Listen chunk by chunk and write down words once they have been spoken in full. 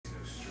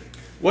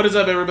What is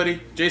up,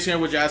 everybody? Jason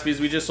here with Jaspys.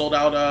 We just sold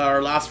out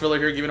our last filler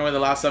here, giving away the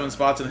last 7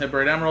 spots in the Hit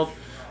Braid Emerald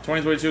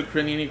 2022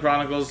 Panini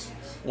Chronicles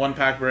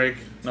 1-pack break,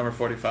 number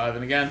 45.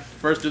 And again,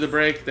 first do the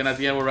break, then at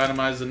the end we'll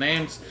randomize the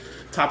names.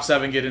 Top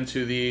 7 get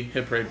into the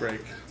Hit Braid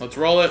break. Let's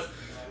roll it.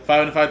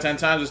 5 and 5, 10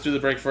 times. Let's do the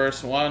break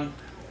first. 1,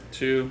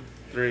 2,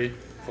 3,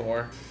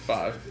 4,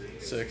 5,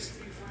 6,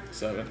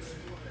 7,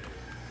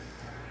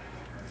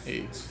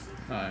 8,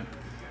 9,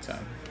 10.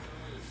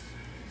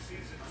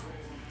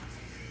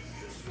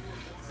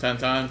 10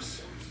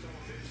 times.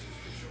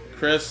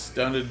 Chris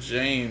down to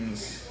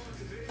James.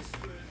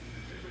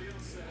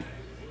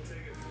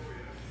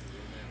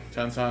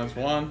 10 times.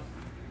 1,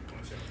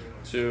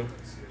 2,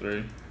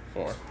 3,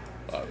 4,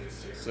 5,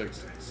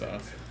 6,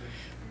 7,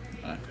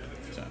 9,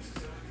 10.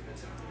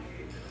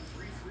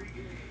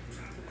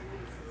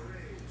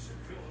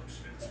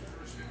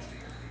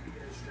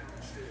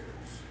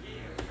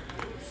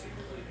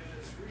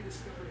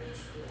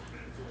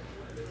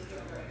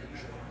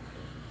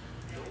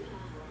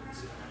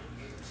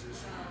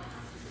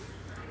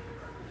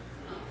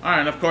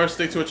 Alright, and of course,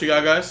 stick to what you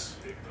got, guys.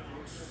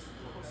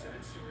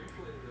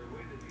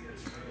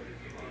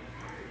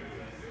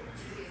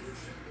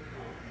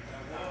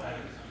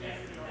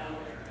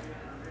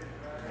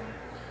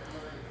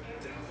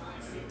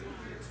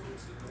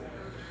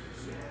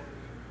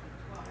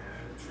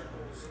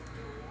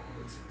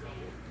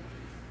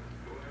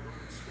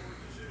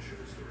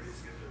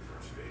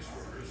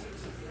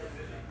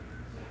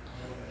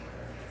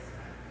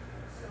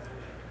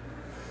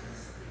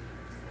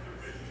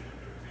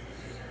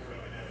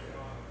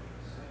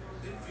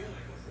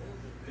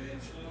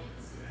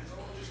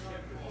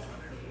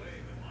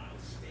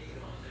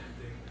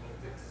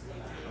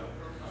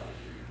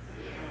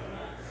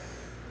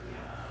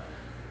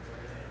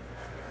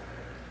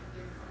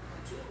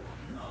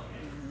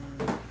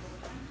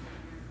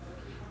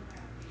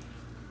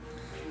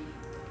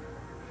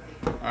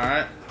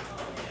 Alright,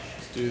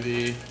 let's do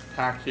the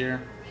pack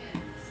here.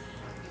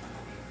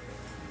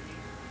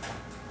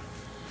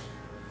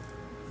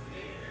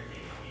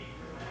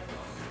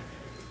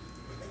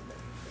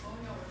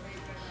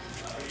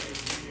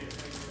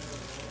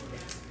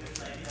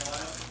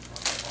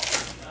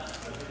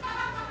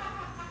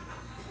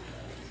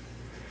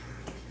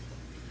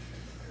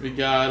 We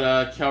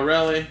got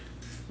Calrelli,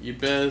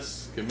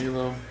 Yepes,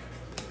 Camilo,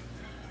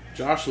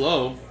 Josh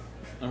Lowe,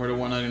 number to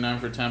 199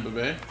 for Tampa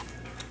Bay.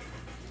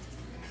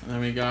 And then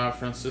we got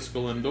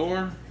Francisco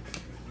Lindor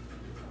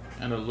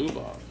and a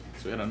Lubov.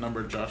 So we had a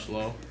numbered Josh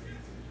Lowe.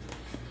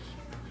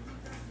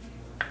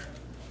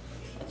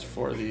 That's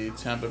for the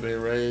Tampa Bay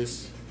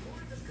Rays.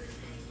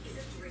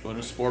 Going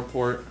to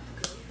Sportport.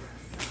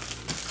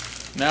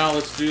 Now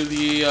let's do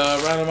the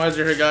randomizer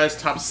here,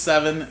 guys. Top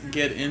 7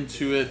 get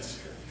into it.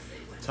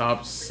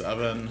 Top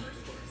 7.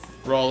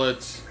 Roll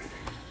it.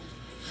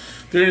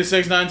 3 to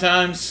 6, 9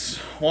 times.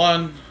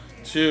 1,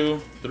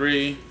 2,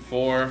 3,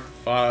 4,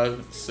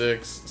 5,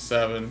 6,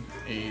 7,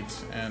 8,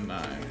 and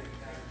 9.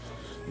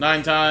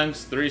 9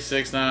 times. 3,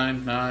 6,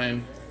 9,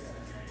 9.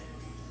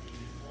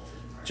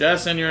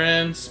 Jessen, you're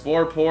in.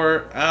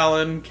 Sportport,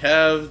 Alan,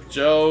 Kev,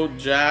 Joe,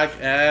 Jack,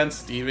 and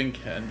Stephen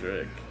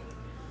Kendrick.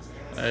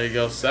 There you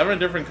go. 7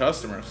 different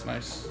customers.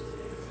 Nice.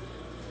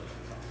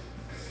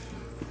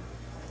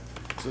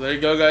 So there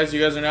you go, guys.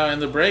 You guys are now in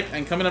the break.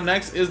 And coming up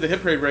next is the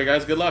Hit Braid break,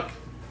 guys. Good luck.